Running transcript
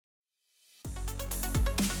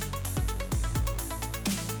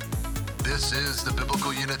This is the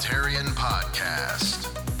Biblical Unitarian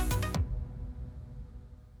Podcast.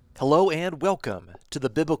 Hello and welcome to the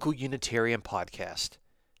Biblical Unitarian Podcast,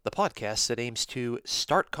 the podcast that aims to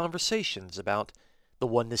start conversations about the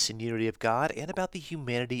oneness and unity of God and about the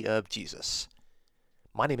humanity of Jesus.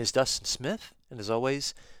 My name is Dustin Smith, and as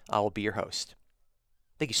always, I will be your host.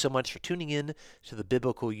 Thank you so much for tuning in to the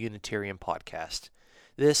Biblical Unitarian Podcast.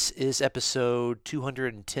 This is episode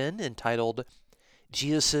 210, entitled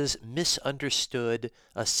Jesus' Misunderstood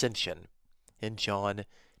Ascension in John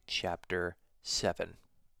chapter 7.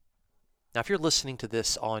 Now, if you're listening to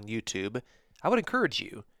this on YouTube, I would encourage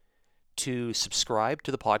you to subscribe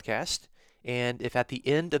to the podcast, and if at the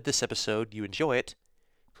end of this episode you enjoy it,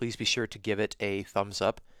 please be sure to give it a thumbs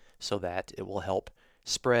up so that it will help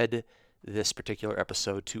spread this particular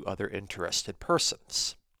episode to other interested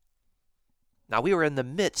persons. Now, we are in the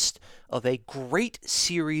midst of a great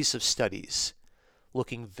series of studies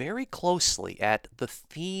looking very closely at the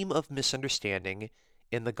theme of misunderstanding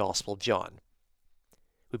in the Gospel of John.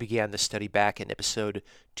 We began this study back in episode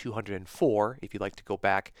 204, if you'd like to go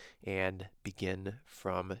back and begin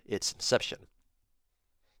from its inception.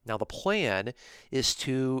 Now, the plan is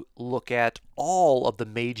to look at all of the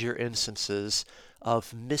major instances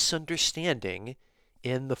of misunderstanding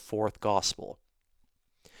in the fourth Gospel,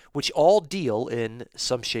 which all deal in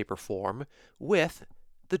some shape or form with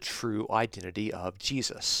the true identity of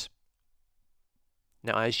Jesus.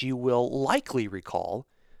 Now, as you will likely recall,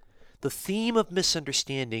 the theme of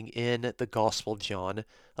misunderstanding in the Gospel of John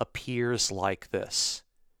appears like this.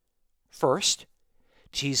 First,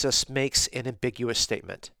 Jesus makes an ambiguous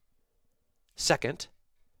statement. Second,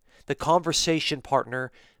 the conversation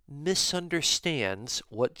partner misunderstands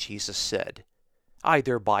what Jesus said,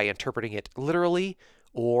 either by interpreting it literally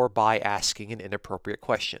or by asking an inappropriate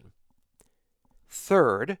question.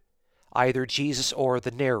 Third, either Jesus or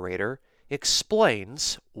the narrator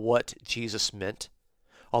explains what Jesus meant,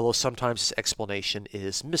 although sometimes his explanation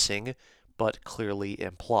is missing, but clearly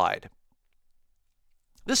implied.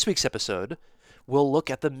 This week's episode will look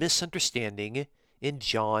at the misunderstanding in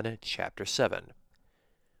John chapter 7,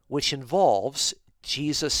 which involves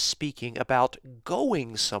Jesus speaking about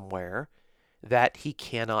going somewhere that he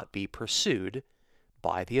cannot be pursued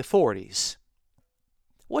by the authorities.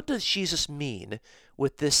 What does Jesus mean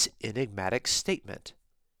with this enigmatic statement?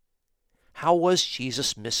 How was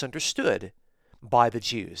Jesus misunderstood by the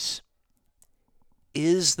Jews?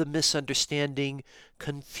 Is the misunderstanding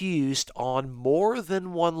confused on more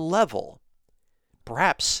than one level?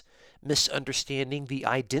 Perhaps misunderstanding the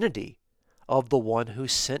identity of the one who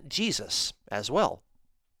sent Jesus as well.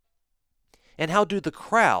 And how do the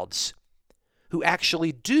crowds who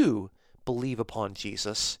actually do believe upon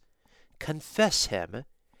Jesus confess him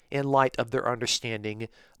in light of their understanding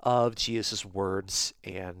of Jesus' words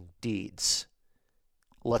and deeds?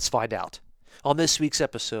 Let's find out on this week's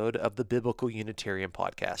episode of the Biblical Unitarian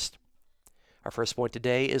Podcast. Our first point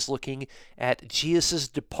today is looking at Jesus'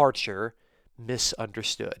 departure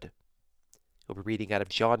misunderstood. We'll be reading out of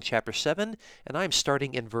John chapter 7, and I'm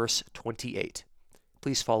starting in verse 28.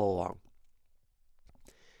 Please follow along.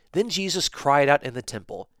 Then Jesus cried out in the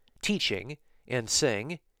temple, teaching and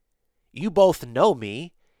saying, "You both know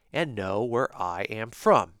me and know where I am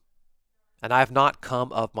from. And I have not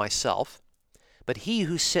come of myself, but he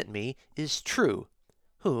who sent me is true,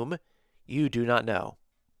 whom you do not know.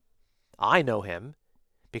 I know him,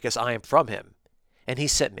 because I am from him, and he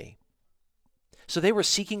sent me." So they were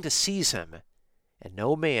seeking to seize him, and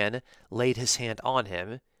no man laid his hand on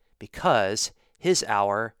him, because his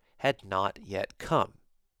hour had not yet come.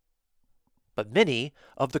 But many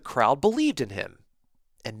of the crowd believed in him,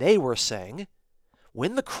 and they were saying,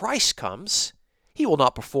 "When the Christ comes, he will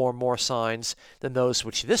not perform more signs than those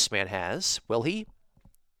which this man has, will he?"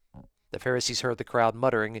 The Pharisees heard the crowd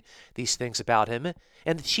muttering these things about him,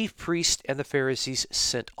 and the chief priests and the Pharisees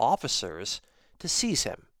sent officers to seize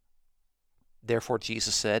him. Therefore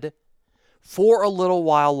Jesus said, "For a little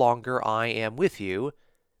while longer I am with you,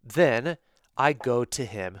 then I go to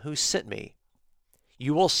him who sent me.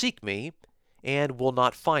 You will seek me, and will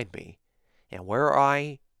not find me, and where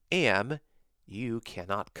I am, you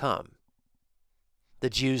cannot come."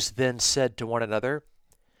 The Jews then said to one another,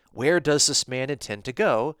 "Where does this man intend to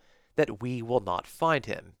go, that we will not find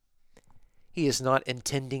him? He is not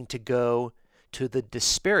intending to go to the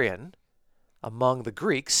Diasporian among the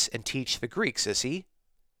Greeks and teach the Greeks, is he?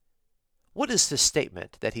 What is this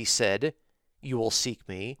statement that he said, 'You will seek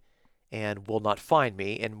me, and will not find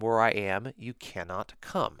me, and where I am, you cannot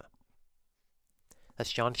come'?"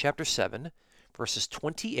 That's John chapter 7, verses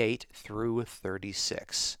 28 through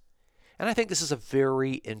 36. And I think this is a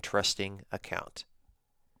very interesting account.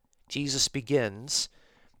 Jesus begins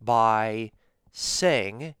by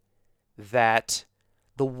saying that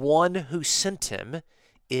the one who sent him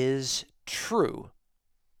is true.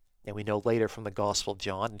 And we know later from the Gospel of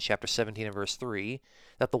John in chapter 17 and verse 3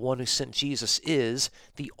 that the one who sent Jesus is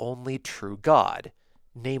the only true God,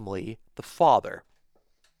 namely the Father.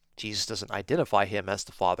 Jesus doesn't identify him as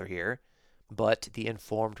the Father here, but the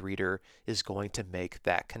informed reader is going to make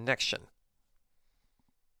that connection.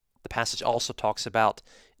 The passage also talks about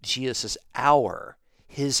Jesus' hour,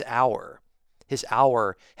 his hour. His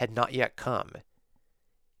hour had not yet come.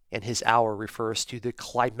 And his hour refers to the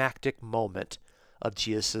climactic moment of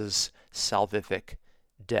Jesus' salvific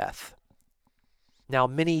death. Now,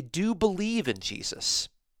 many do believe in Jesus.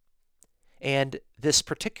 And this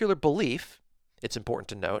particular belief, it's important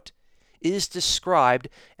to note, is described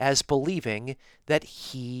as believing that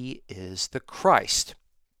he is the Christ.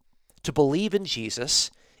 To believe in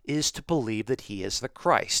Jesus is to believe that he is the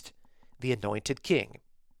Christ, the anointed king.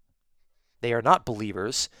 They are not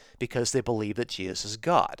believers because they believe that Jesus is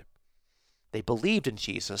God. They believed in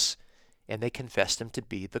Jesus and they confessed him to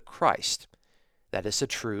be the Christ. That is the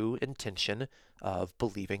true intention of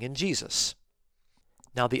believing in Jesus.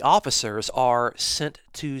 Now the officers are sent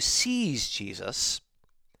to seize Jesus,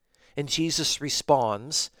 and Jesus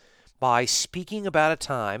responds by speaking about a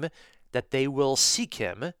time that they will seek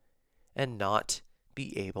him and not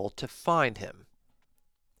be able to find him.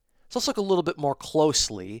 So let's look a little bit more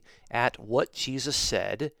closely at what Jesus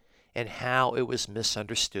said and how it was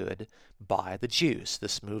misunderstood by the Jews.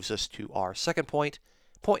 This moves us to our second point.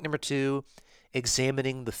 Point number 2,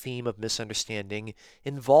 examining the theme of misunderstanding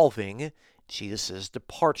involving Jesus'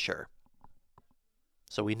 departure.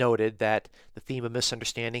 So we noted that the theme of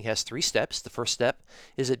misunderstanding has 3 steps. The first step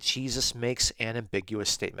is that Jesus makes an ambiguous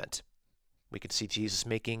statement. We can see Jesus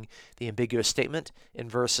making the ambiguous statement in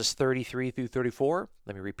verses 33 through 34.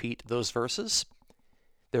 Let me repeat those verses.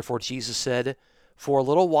 Therefore Jesus said, "For a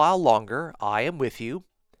little while longer I am with you.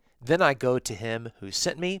 Then I go to him who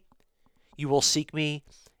sent me. You will seek me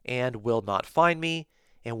and will not find me,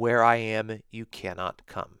 and where I am you cannot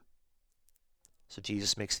come." So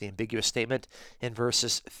Jesus makes the ambiguous statement in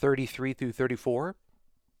verses 33 through 34.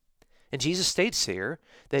 And Jesus states here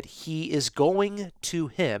that he is going to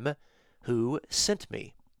him who sent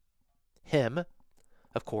me. Him,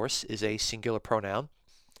 of course, is a singular pronoun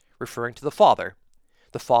referring to the Father.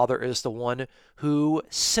 The Father is the one who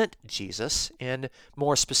sent Jesus, and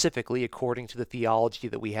more specifically, according to the theology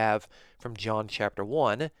that we have from John chapter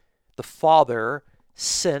 1, the Father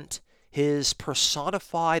sent his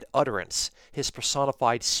personified utterance, his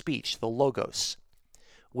personified speech, the Logos,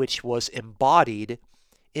 which was embodied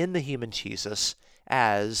in the human Jesus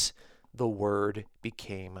as the Word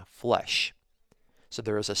became flesh. So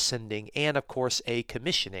there is a sending and, of course, a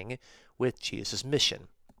commissioning with Jesus' mission.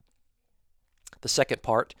 The second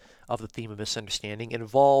part of the theme of misunderstanding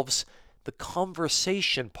involves the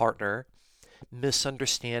conversation partner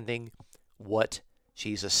misunderstanding what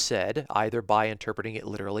Jesus said, either by interpreting it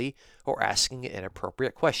literally or asking an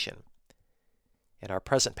inappropriate question. In our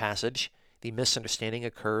present passage, the misunderstanding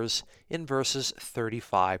occurs in verses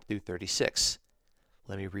 35 through 36.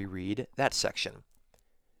 Let me reread that section.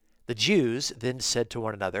 The Jews then said to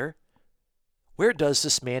one another, "Where does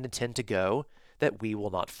this man intend to go that we will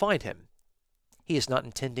not find him? He is not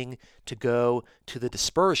intending to go to the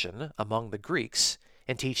dispersion among the Greeks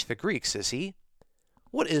and teach the Greeks, is he?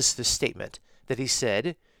 What is this statement that he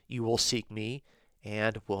said, 'You will seek me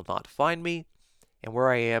and will not find me, and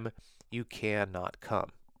where I am you cannot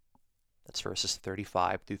come'?" That's verses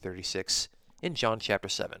 35 through 36 in John chapter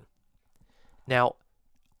 7. Now,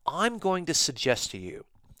 I'm going to suggest to you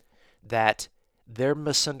that their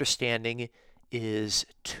misunderstanding is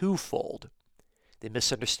twofold. They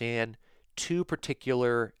misunderstand 2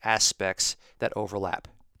 particular aspects that overlap.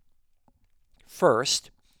 First,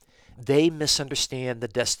 they misunderstand the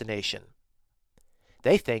destination.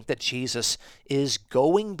 They think that Jesus is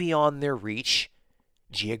going beyond their reach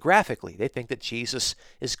geographically. They think that Jesus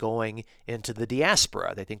is going into the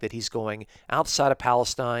diaspora. They think that he's going outside of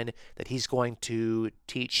Palestine, that he's going to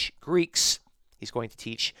teach Greeks, he's going to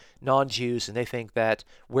teach non-Jews, and they think that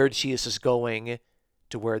where Jesus is going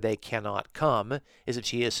to where they cannot come is that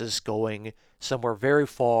Jesus is going somewhere very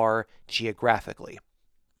far geographically.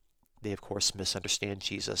 They, of course, misunderstand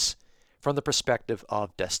Jesus from the perspective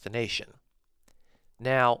of destination.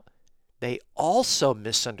 Now, they also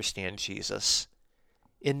misunderstand Jesus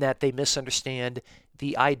in that they misunderstand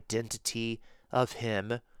the identity of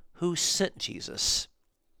him who sent Jesus.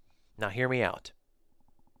 Now, hear me out.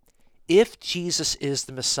 If Jesus is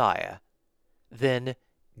the Messiah, then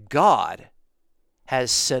God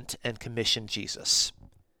has sent and commissioned Jesus.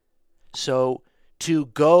 So to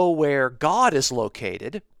go where God is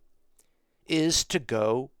located is to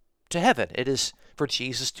go to heaven. It is for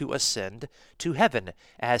Jesus to ascend to heaven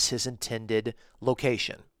as his intended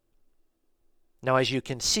location. Now, as you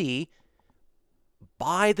can see,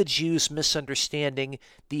 by the Jews misunderstanding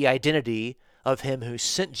the identity of him who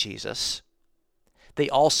sent Jesus, they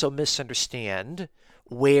also misunderstand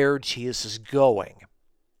where Jesus is going.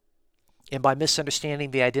 And by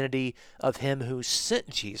misunderstanding the identity of him who sent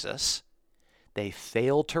Jesus, they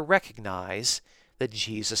fail to recognize that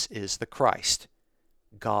Jesus is the Christ,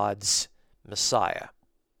 God's Messiah.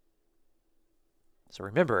 So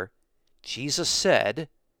remember, Jesus said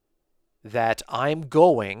that I'm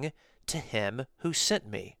going to him who sent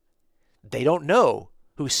me. They don't know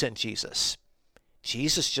who sent Jesus.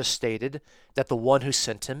 Jesus just stated that the one who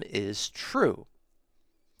sent him is true.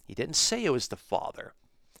 He didn't say it was the Father.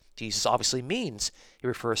 Jesus obviously means he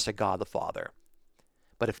refers to God the Father.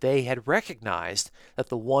 But if they had recognized that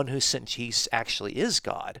the one who sent Jesus actually is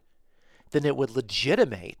God, then it would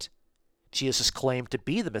legitimate Jesus' claim to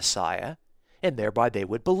be the Messiah, and thereby they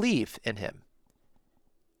would believe in him.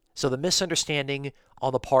 So the misunderstanding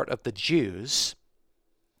on the part of the Jews,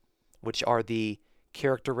 which are the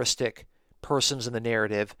characteristic persons in the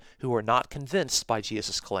narrative who are not convinced by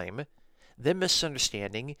Jesus' claim, their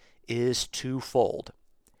misunderstanding is twofold.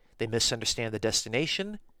 They misunderstand the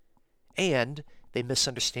destination, and they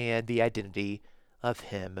misunderstand the identity of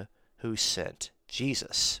him who sent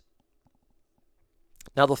Jesus.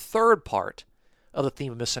 Now, the third part of the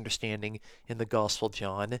theme of misunderstanding in the Gospel of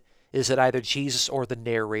John is that either Jesus or the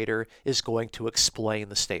narrator is going to explain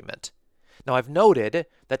the statement. Now, I've noted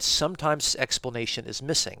that sometimes explanation is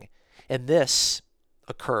missing, and this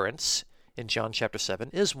occurrence in John chapter 7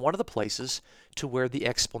 is one of the places to where the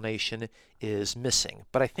explanation is missing,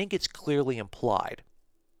 but I think it's clearly implied.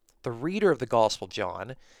 The reader of the Gospel of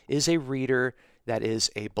John is a reader that is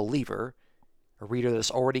a believer, a reader that is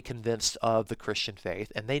already convinced of the Christian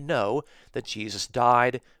faith, and they know that Jesus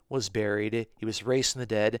died, was buried, he was raised from the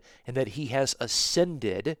dead, and that he has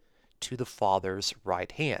ascended to the Father's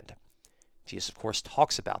right hand. Jesus, of course,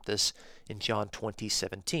 talks about this in John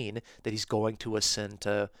 20:17, that he's going to ascend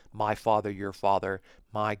to my Father, your Father,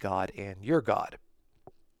 my God, and your God.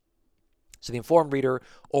 So the informed reader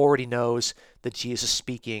already knows that Jesus is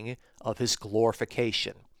speaking of his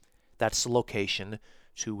glorification. That's the location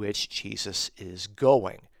to which Jesus is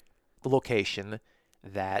going, the location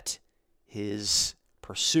that his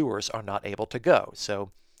pursuers are not able to go.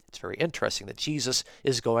 So it's very interesting that Jesus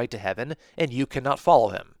is going to heaven and you cannot follow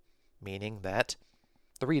him, meaning that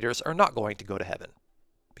the readers are not going to go to heaven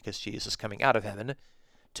because Jesus is coming out of heaven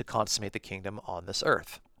to consummate the kingdom on this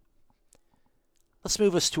earth. Let's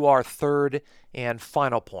move us to our third and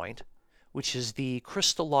final point, which is the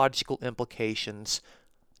Christological implications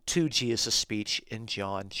to Jesus' speech in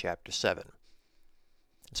John chapter 7.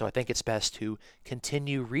 So I think it's best to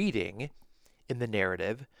continue reading in the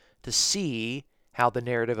narrative to see how the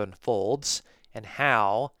narrative unfolds and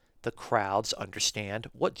how the crowds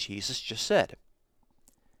understand what Jesus just said.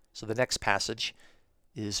 So the next passage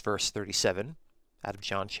is verse 37 out of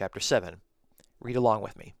John chapter 7. Read along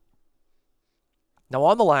with me. Now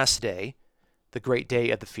on the last day, the great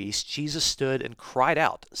day of the feast, Jesus stood and cried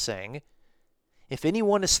out, saying, "If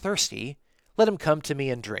anyone is thirsty, let him come to me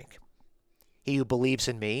and drink. He who believes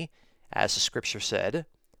in me, as the Scripture said,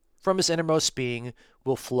 from his innermost being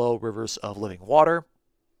will flow rivers of living water."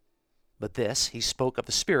 But this he spoke of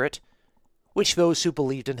the Spirit, which those who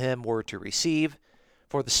believed in him were to receive,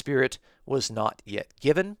 for the Spirit was not yet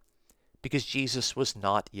given, because Jesus was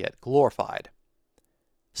not yet glorified.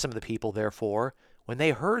 Some of the people, therefore, when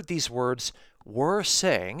they heard these words, were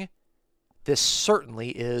saying, "This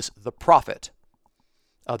certainly is the prophet."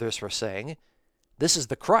 Others were saying, "This is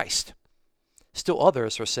the Christ." Still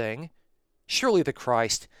others were saying, "Surely the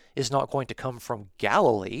Christ is not going to come from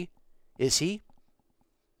Galilee, is he?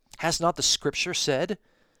 Has not the Scripture said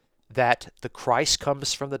that the Christ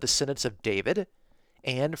comes from the descendants of David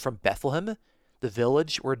and from Bethlehem, the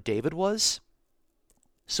village where David was?"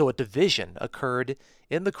 So a division occurred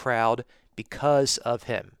in the crowd because of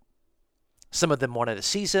him. Some of them wanted to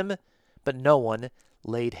seize him, but no one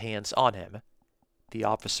laid hands on him. The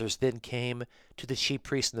officers then came to the chief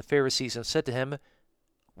priests and the Pharisees and said to him,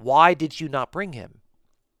 "Why did you not bring him?"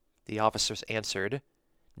 The officers answered,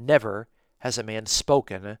 "Never has a man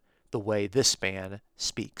spoken the way this man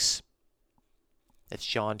speaks." It's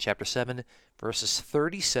John chapter 7, verses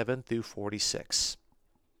 37 through 46.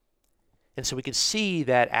 And so we can see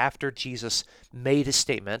that after Jesus made his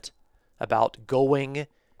statement about going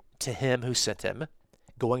to him who sent him,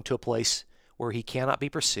 going to a place where he cannot be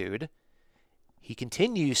pursued, he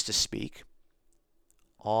continues to speak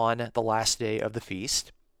on the last day of the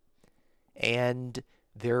feast, and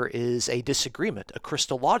there is a disagreement, a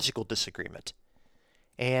Christological disagreement.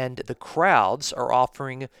 And the crowds are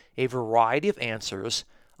offering a variety of answers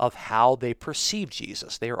of how they perceive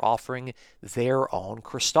Jesus. They are offering their own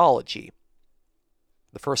Christology.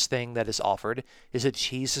 The first thing that is offered is that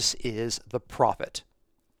Jesus is the prophet.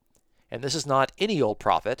 And this is not any old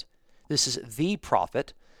prophet. This is the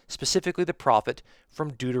prophet, specifically the prophet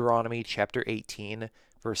from Deuteronomy chapter 18,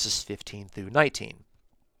 verses 15 through 19.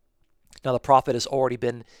 Now, the prophet has already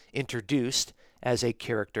been introduced as a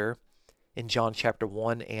character in John chapter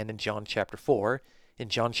 1 and in John chapter 4. In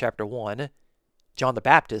John chapter 1, John the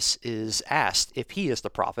Baptist is asked if he is the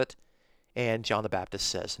prophet, and John the Baptist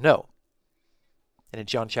says no. And in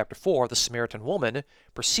John chapter 4, the Samaritan woman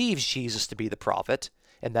perceives Jesus to be the prophet,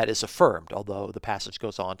 and that is affirmed, although the passage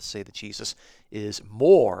goes on to say that Jesus is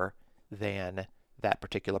more than that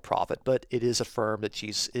particular prophet. But it is affirmed that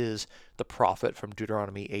Jesus is the prophet from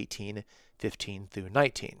Deuteronomy 18, 15 through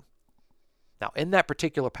 19. Now, in that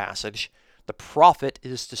particular passage, the prophet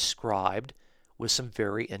is described with some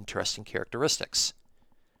very interesting characteristics.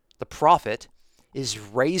 The prophet is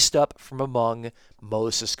raised up from among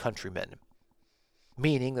Moses' countrymen,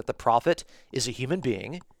 meaning that the prophet is a human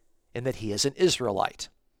being and that he is an Israelite.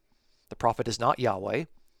 The prophet is not Yahweh, and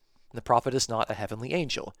the prophet is not a heavenly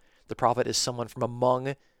angel. The prophet is someone from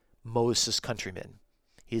among Moses' countrymen.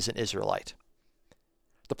 He is an Israelite.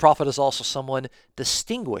 The prophet is also someone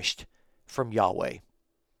distinguished from Yahweh.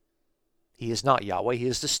 He is not Yahweh. He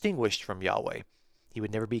is distinguished from Yahweh. He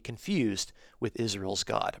would never be confused with Israel's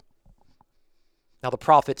God. Now, the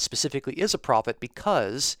prophet specifically is a prophet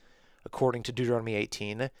because, according to Deuteronomy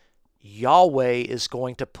 18, Yahweh is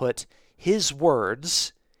going to put his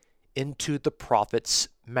words into the prophet's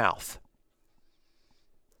mouth.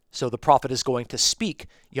 So the prophet is going to speak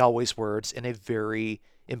Yahweh's words in a very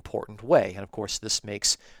important way. And of course, this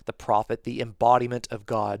makes the prophet the embodiment of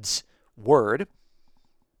God's word,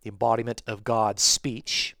 the embodiment of God's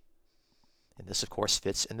speech. And this, of course,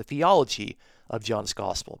 fits in the theology of John's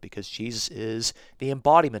gospel because Jesus is the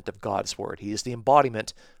embodiment of God's word. He is the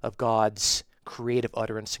embodiment of God's creative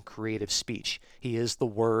utterance and creative speech. He is the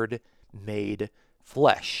word made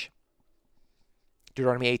flesh.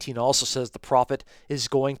 Deuteronomy 18 also says the prophet is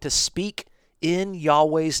going to speak in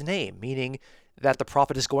Yahweh's name, meaning that the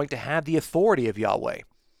prophet is going to have the authority of Yahweh.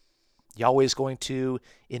 Yahweh is going to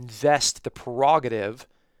invest the prerogative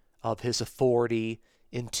of his authority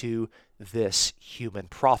into this human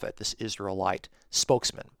prophet, this Israelite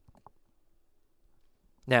spokesman.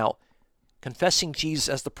 Now, confessing Jesus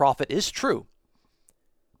as the prophet is true,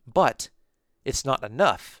 but it's not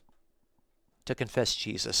enough to confess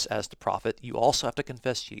Jesus as the prophet. You also have to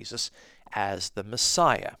confess Jesus as the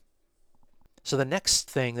Messiah. So the next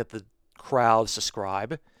thing that the crowds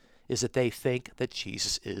describe is that they think that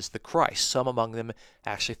Jesus is the Christ. Some among them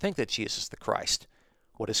actually think that Jesus is the Christ.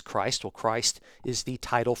 What is Christ? Well, Christ is the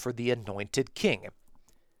title for the anointed king.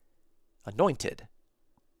 Anointed.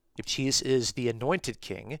 If Jesus is the anointed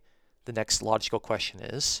king, the next logical question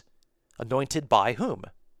is, anointed by whom?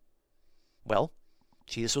 Well,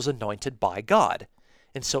 Jesus was anointed by God.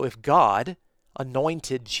 And so if God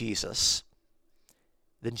anointed Jesus,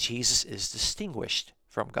 then Jesus is distinguished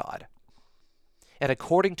from God. And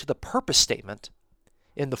according to the purpose statement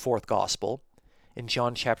in the fourth gospel, in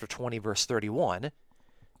John chapter 20, verse 31,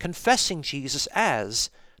 confessing Jesus as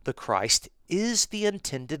the Christ is the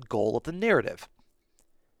intended goal of the narrative.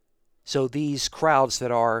 So these crowds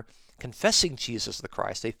that are confessing Jesus the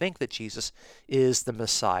Christ, they think that Jesus is the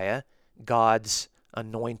Messiah, God's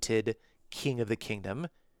anointed King of the kingdom.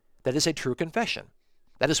 That is a true confession.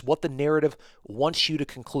 That is what the narrative wants you to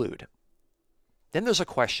conclude. Then there's a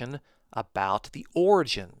question about the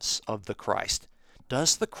origins of the Christ.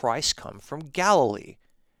 Does the Christ come from Galilee?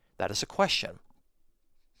 That is a question.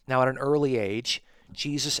 Now, at an early age,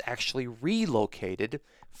 Jesus actually relocated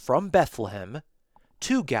from Bethlehem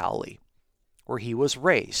to Galilee, where he was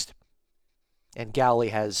raised. And Galilee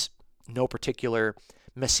has no particular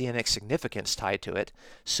messianic significance tied to it,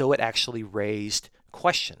 so it actually raised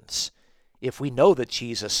questions. If we know that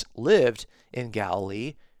Jesus lived in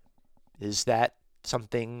Galilee, is that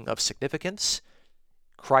something of significance?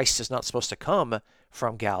 Christ is not supposed to come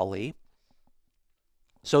from Galilee.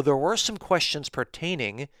 So there were some questions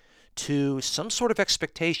pertaining to some sort of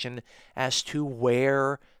expectation as to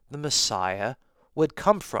where the Messiah would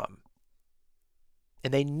come from.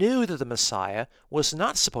 And they knew that the Messiah was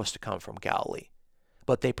not supposed to come from Galilee,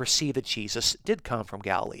 but they perceived that Jesus did come from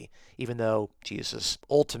Galilee, even though Jesus'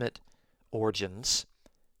 ultimate origins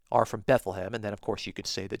are from Bethlehem. And then, of course, you could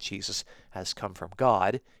say that Jesus has come from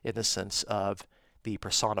God in the sense of the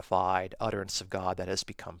personified utterance of God that has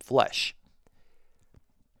become flesh.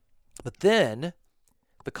 But then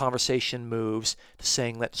the conversation moves to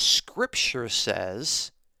saying that Scripture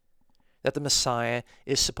says that the Messiah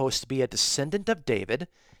is supposed to be a descendant of David,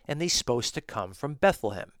 and he's supposed to come from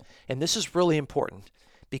Bethlehem. And this is really important,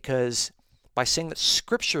 because by saying that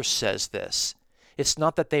Scripture says this, it's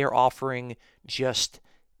not that they are offering just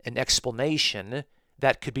an explanation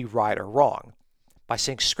that could be right or wrong. By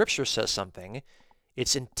saying Scripture says something,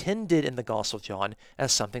 it's intended in the Gospel of John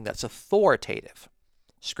as something that's authoritative.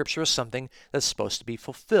 Scripture is something that's supposed to be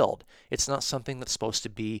fulfilled. It's not something that's supposed to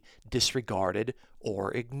be disregarded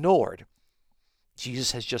or ignored.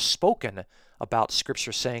 Jesus has just spoken about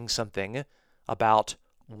Scripture saying something about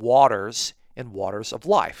waters and waters of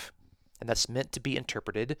life, and that's meant to be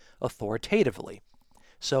interpreted authoritatively.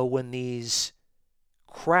 So when these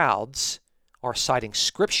crowds are citing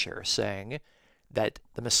Scripture saying that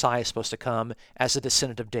the Messiah is supposed to come as a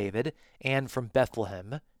descendant of David and from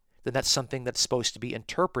Bethlehem, then that's something that's supposed to be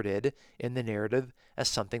interpreted in the narrative as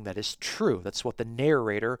something that is true. That's what the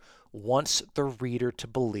narrator wants the reader to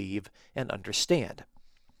believe and understand.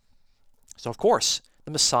 So, of course,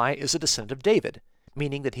 the Messiah is a descendant of David,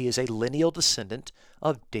 meaning that he is a lineal descendant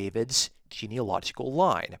of David's genealogical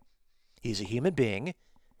line. He is a human being.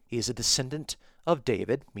 He is a descendant of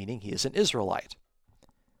David, meaning he is an Israelite.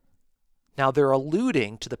 Now, they're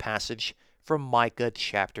alluding to the passage from Micah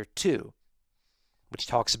chapter 2, which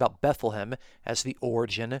talks about Bethlehem as the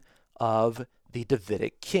origin of the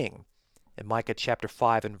Davidic king. In Micah chapter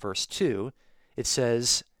 5 and verse 2, it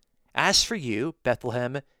says, "As for you,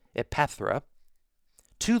 Bethlehem Ephrathah,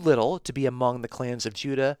 too little to be among the clans of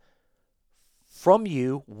Judah, from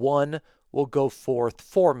you one will go forth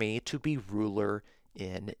for me to be ruler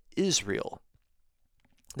in Israel."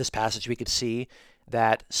 In this passage we could see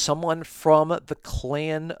that someone from the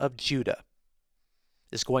clan of Judah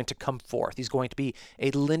is going to come forth. He's going to be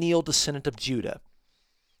a lineal descendant of Judah.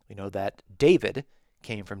 We know that David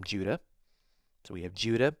came from Judah. So we have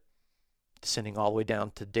Judah descending all the way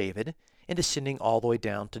down to David and descending all the way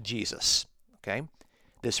down to Jesus. Okay?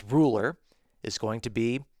 This ruler is going to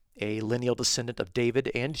be a lineal descendant of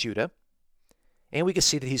David and Judah. And we can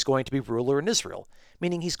see that he's going to be ruler in Israel,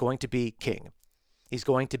 meaning he's going to be king. He's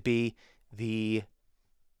going to be the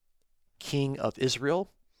king of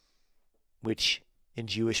Israel, which in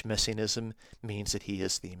Jewish messianism means that he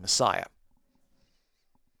is the Messiah.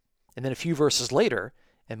 And then a few verses later,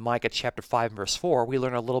 in Micah chapter 5 and verse 4, we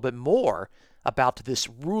learn a little bit more about this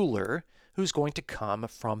ruler who's going to come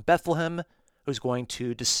from Bethlehem, who's going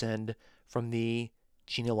to descend from the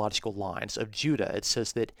genealogical lines of Judah. It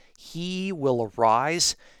says that he will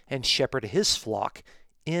arise and shepherd his flock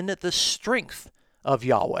in the strength of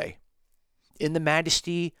Yahweh, in the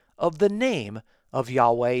majesty of the name of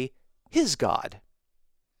Yahweh, his God.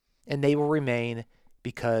 And they will remain,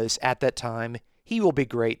 because at that time he will be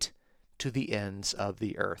great to the ends of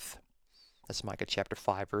the earth. That's Micah chapter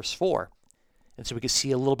 5, verse 4. And so we can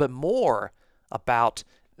see a little bit more about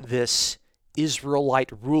this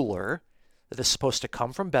Israelite ruler that is supposed to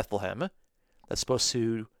come from Bethlehem, that's supposed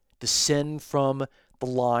to descend from the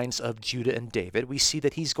lines of Judah and David. We see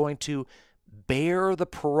that he's going to bear the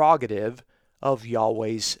prerogative of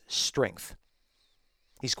Yahweh's strength.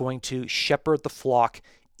 He's going to shepherd the flock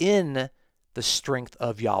in the strength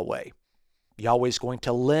of Yahweh. Yahweh is going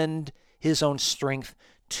to lend his own strength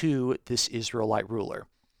to this Israelite ruler.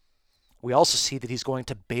 We also see that he's going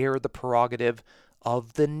to bear the prerogative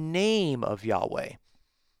of the name of Yahweh. It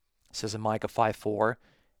says in Micah 5:4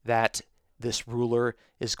 that this ruler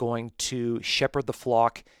is going to shepherd the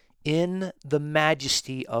flock in the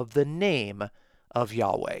majesty of the name of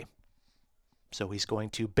Yahweh. So he's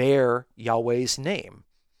going to bear Yahweh's name.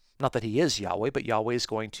 Not that he is Yahweh, but Yahweh is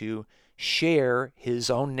going to share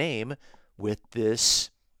his own name with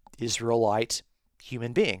this Israelite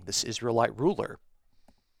human being, this Israelite ruler.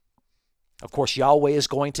 Of course, Yahweh is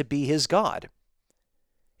going to be his God.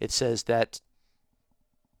 It says that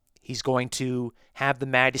he's going to have the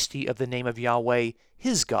majesty of the name of Yahweh,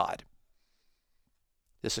 his God.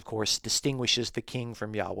 This, of course, distinguishes the king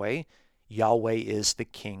from Yahweh. Yahweh is the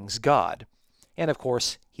king's God. And, of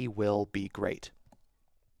course, he will be great.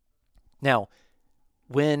 Now,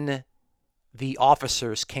 when the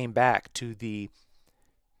officers came back to the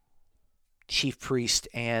chief priest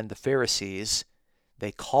and the Pharisees,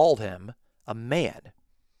 they called him a man.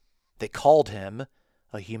 They called him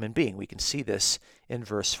a human being. We can see this in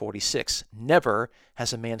verse 46. Never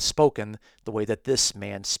has a man spoken the way that this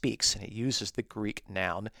man speaks. And it uses the Greek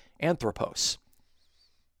noun anthropos.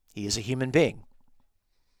 He is a human being.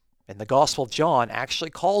 And the Gospel of John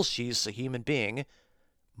actually calls Jesus a human being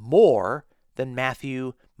more than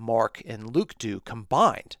Matthew, Mark, and Luke do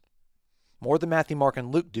combined. More than Matthew, Mark,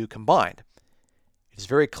 and Luke do combined. It is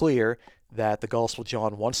very clear that the Gospel of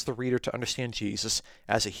John wants the reader to understand Jesus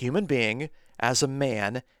as a human being, as a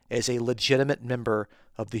man, as a legitimate member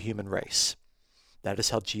of the human race. That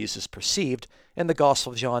is how Jesus is perceived, and the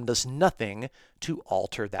Gospel of John does nothing to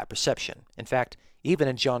alter that perception. In fact, even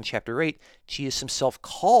in John chapter 8, Jesus himself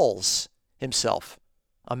calls himself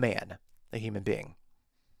a man, a human being.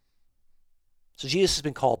 So Jesus has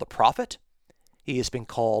been called the prophet. He has been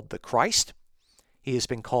called the Christ. He has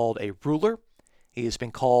been called a ruler. He has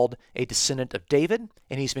been called a descendant of David,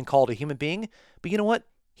 and he's been called a human being. But you know what?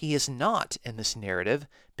 He has not, in this narrative,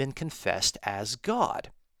 been confessed as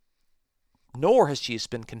God. Nor has Jesus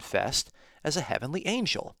been confessed as a heavenly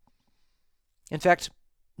angel. In fact,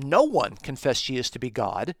 no one confessed Jesus to be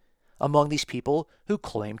God among these people who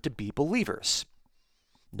claimed to be believers.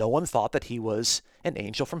 No one thought that he was an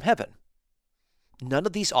angel from heaven. None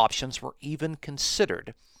of these options were even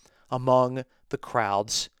considered among the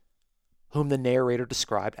crowds whom the narrator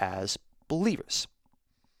described as believers.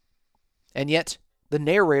 And yet, the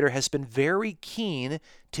narrator has been very keen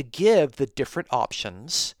to give the different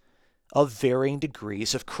options of varying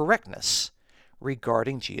degrees of correctness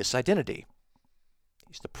regarding Jesus' identity.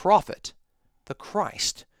 He's the prophet, the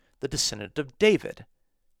Christ, the descendant of David,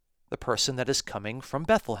 the person that is coming from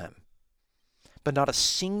Bethlehem. But not a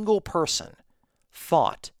single person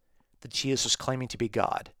thought that Jesus was claiming to be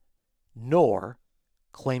God, nor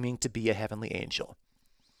claiming to be a heavenly angel.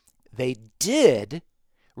 They did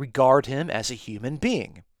regard him as a human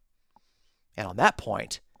being. And on that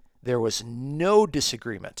point, there was no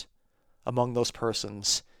disagreement among those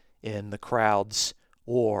persons in the crowds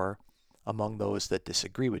or among those that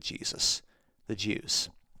disagree with Jesus, the Jews.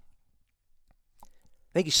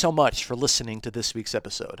 Thank you so much for listening to this week's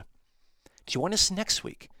episode. Join us next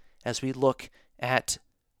week as we look at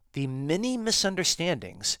the many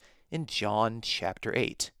misunderstandings in John chapter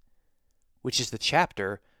 8, which is the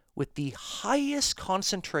chapter with the highest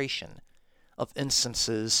concentration of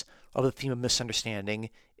instances of the theme of misunderstanding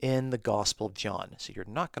in the Gospel of John. So you're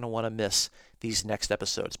not going to want to miss these next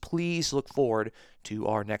episodes. Please look forward to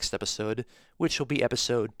our next episode, which will be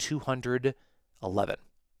episode 211.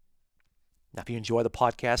 Now, if you enjoy the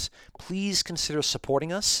podcast, please consider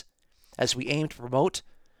supporting us as we aim to promote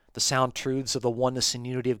the sound truths of the oneness and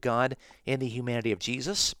unity of God and the humanity of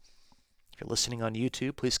Jesus. If you're listening on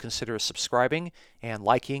YouTube, please consider subscribing and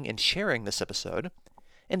liking and sharing this episode.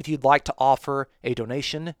 And if you'd like to offer a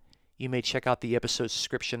donation, you may check out the episode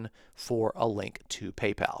description for a link to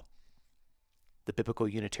PayPal. The Biblical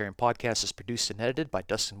Unitarian Podcast is produced and edited by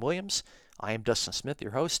Dustin Williams. I am Dustin Smith,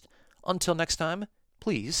 your host. Until next time,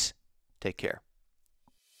 please take care.